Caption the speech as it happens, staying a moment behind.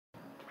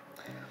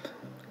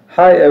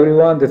Hi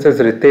everyone, this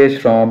is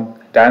Ritesh from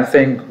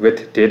Dancing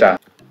with Data.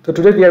 So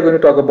today we are going to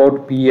talk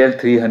about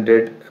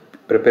PL-300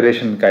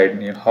 preparation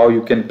guide, how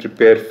you can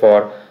prepare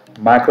for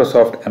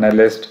Microsoft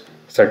Analyst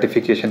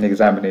certification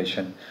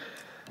examination.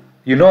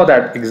 You know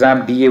that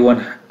exam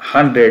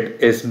DA100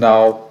 is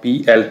now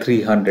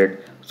PL-300.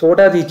 So what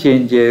are the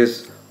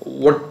changes?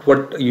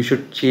 What you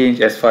should change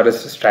as far as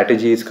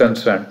strategy is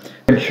concerned?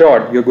 In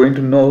short, you're going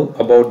to know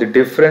about the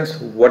difference,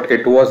 what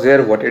it was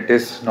there, what it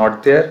is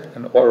not there,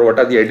 and or what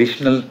are the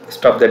additional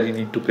stuff that you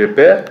need to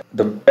prepare.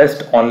 The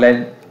best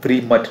online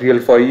free material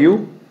for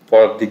you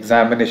for the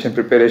examination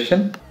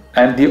preparation,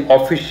 and the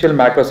official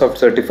Microsoft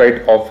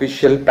certified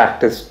official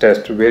practice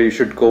test where you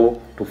should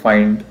go to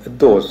find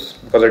those,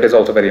 because it is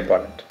also very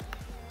important.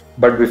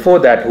 But before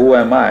that, who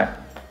am I?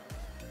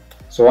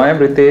 So I am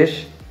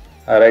Ritesh.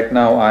 Right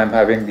now I am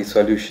having the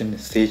solution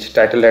Sage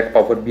title at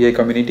Power BI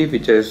community,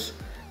 which is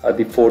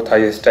the fourth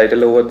highest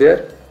title over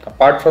there.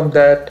 Apart from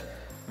that,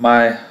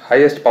 my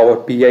highest Power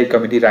BI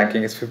community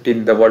ranking is 15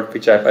 in the world,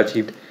 which I have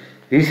achieved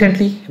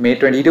recently, May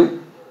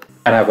 22,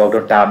 and I worked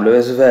on Tableau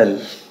as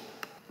well.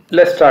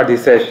 Let's start the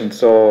session.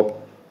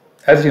 So,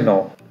 as you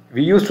know,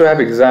 we used to have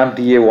exam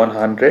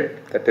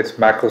DA100, that is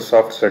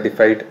Microsoft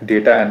Certified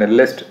Data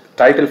Analyst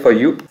title for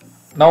you.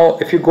 Now,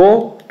 if you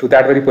go to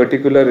that very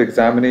particular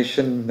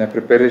examination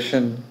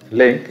preparation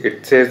link,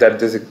 it says that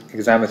this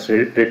exam is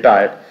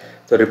retired.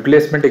 The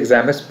replacement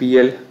exam is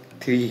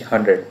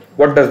PL-300.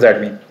 What does that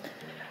mean?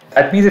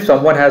 That means if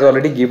someone has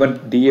already given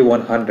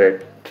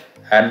DA100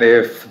 and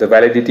if the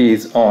validity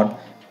is on,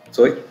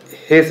 so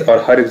his or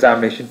her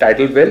examination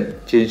title will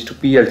change to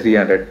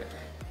PL-300,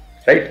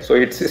 right? So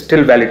it's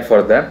still valid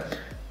for them,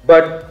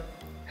 but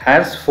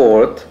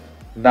henceforth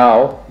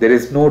now there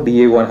is no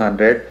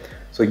DA100,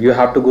 so you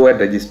have to go and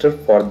register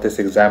for this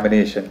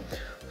examination.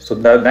 So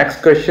the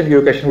next question,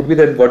 your question would be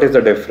then what is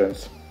the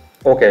difference?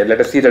 Okay, let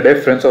us see the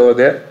difference over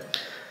there.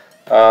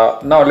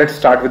 Now let's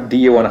start with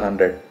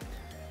DA100.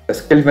 The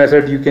skill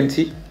method, you can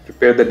see,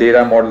 prepare the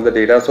data, model the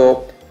data.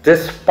 So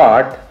this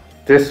part,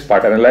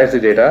 analyze the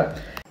data.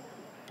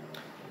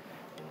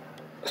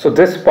 So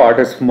this part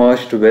is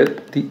merged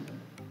with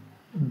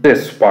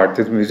this part.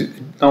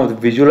 Now the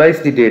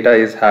visualize the data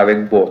is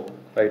having both,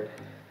 right?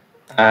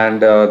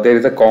 And there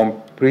is a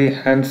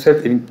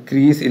comprehensive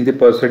increase in the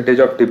percentage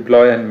of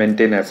deploy and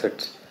maintain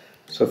assets.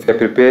 So if you are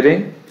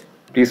preparing,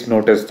 please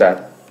notice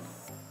that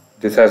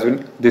this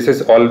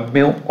is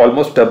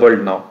almost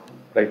doubled now,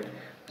 right?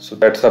 So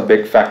that's a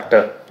big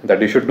factor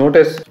that you should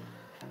notice.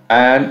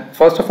 And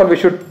first of all,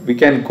 we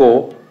can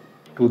go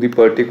to the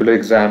particular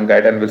exam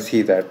guide and we'll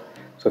see that.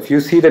 So if you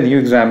see the new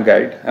exam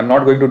guide, I'm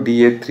not going to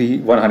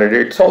DA100,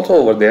 it's also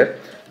over there.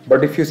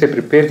 But if you say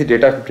prepare the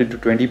data 15 to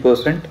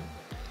 20%,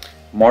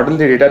 model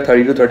the data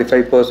 30 to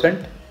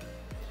 35%,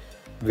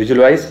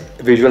 visualize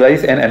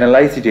and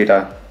analyze the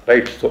data,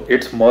 right? So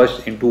it's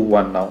merged into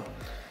one now.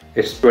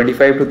 It's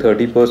 25 to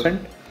 30%.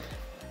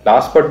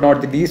 Last but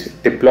not the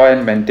least, deploy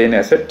and maintain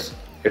assets.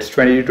 It's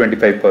 20 to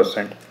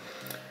 25%.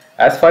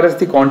 As far as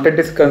the content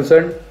is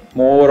concerned,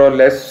 more or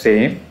less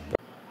same.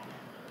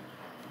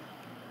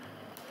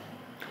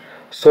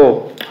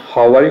 So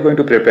how are you going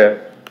to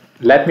prepare?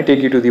 Let me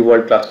take you to the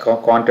world-class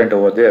content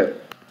over there.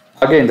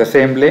 Again, the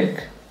same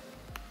link.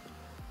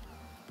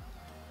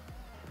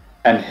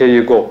 And here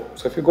you go.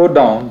 So if you go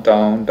down,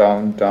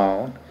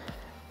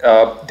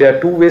 there are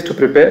two ways to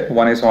prepare.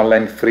 One is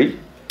online free,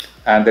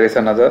 and there is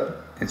another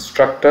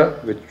instructor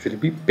which will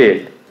be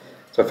paid.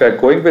 So if you are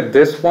going with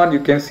this one, you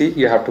can see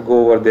you have to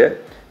go over there,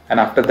 and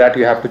after that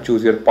you have to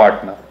choose your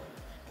partner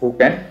who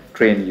can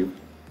train you.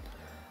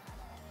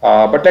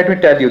 But let me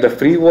tell you, the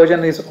free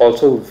version is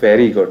also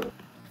very good.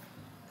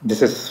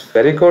 This is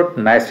very good,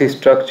 nicely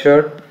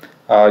structured.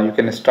 You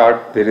can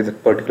start, there is a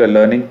particular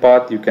learning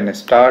path you can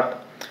start.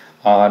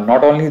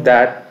 Not only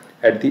that,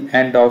 at the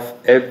end of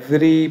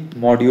every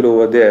module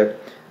over there,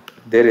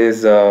 there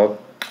is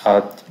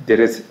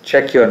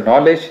check your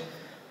knowledge.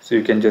 So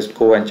you can just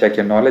go and check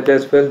your knowledge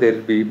as well. There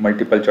will be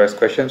multiple choice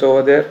questions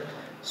over there.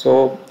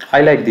 So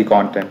I like the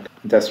content,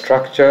 the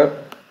structure.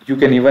 You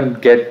can even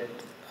get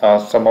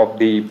some of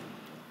the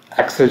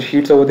Excel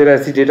sheets over there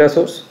as the data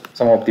source,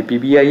 some of the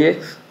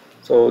PBIX.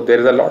 So there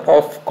is a lot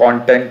of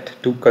content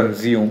to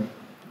consume,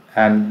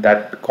 and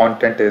that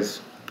content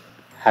is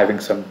having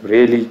some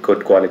really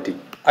good quality.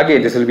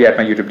 Again, this will be at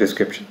my YouTube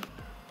description.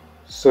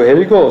 So here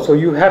we go. So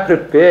you have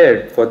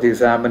prepared for the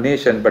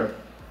examination, but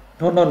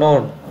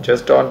no,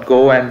 just don't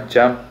go and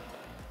jump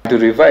to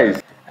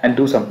revise and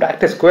do some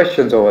practice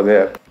questions over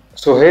there.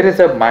 So here is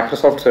a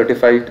Microsoft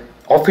certified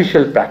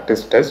official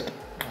practice test.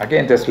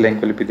 Again, this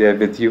link will be there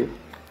with you,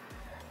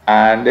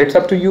 and it's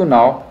up to you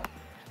now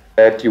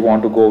that you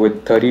want to go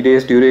with 30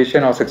 days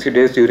duration or 60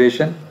 days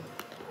duration.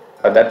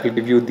 That will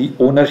give you the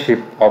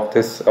ownership of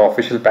this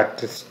official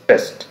practice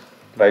test,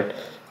 right?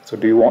 So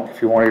if you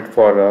want it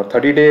for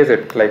 30 days,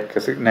 it's like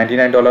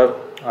 $99,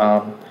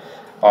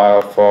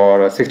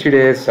 for 60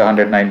 days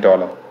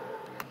 $109.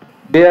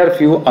 There are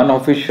few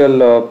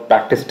unofficial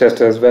practice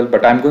tests as well,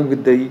 but I'm going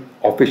with the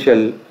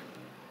official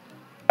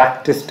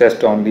practice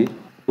test only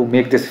to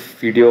make this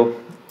video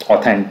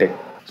authentic.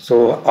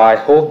 So I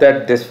hope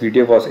that this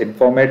video was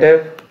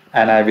informative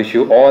and I wish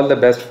you all the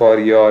best for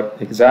your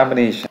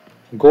examination.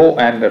 Go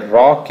and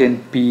rock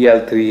in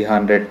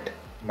PL-300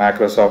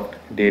 Microsoft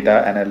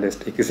Data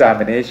Analyst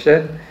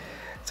examination.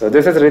 So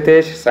this is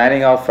Ritesh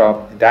signing off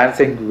from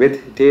Dancing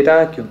with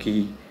Data,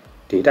 क्योंकि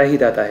data ही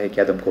दाता है,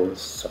 क्या तुमको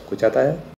सब कुछ आता है?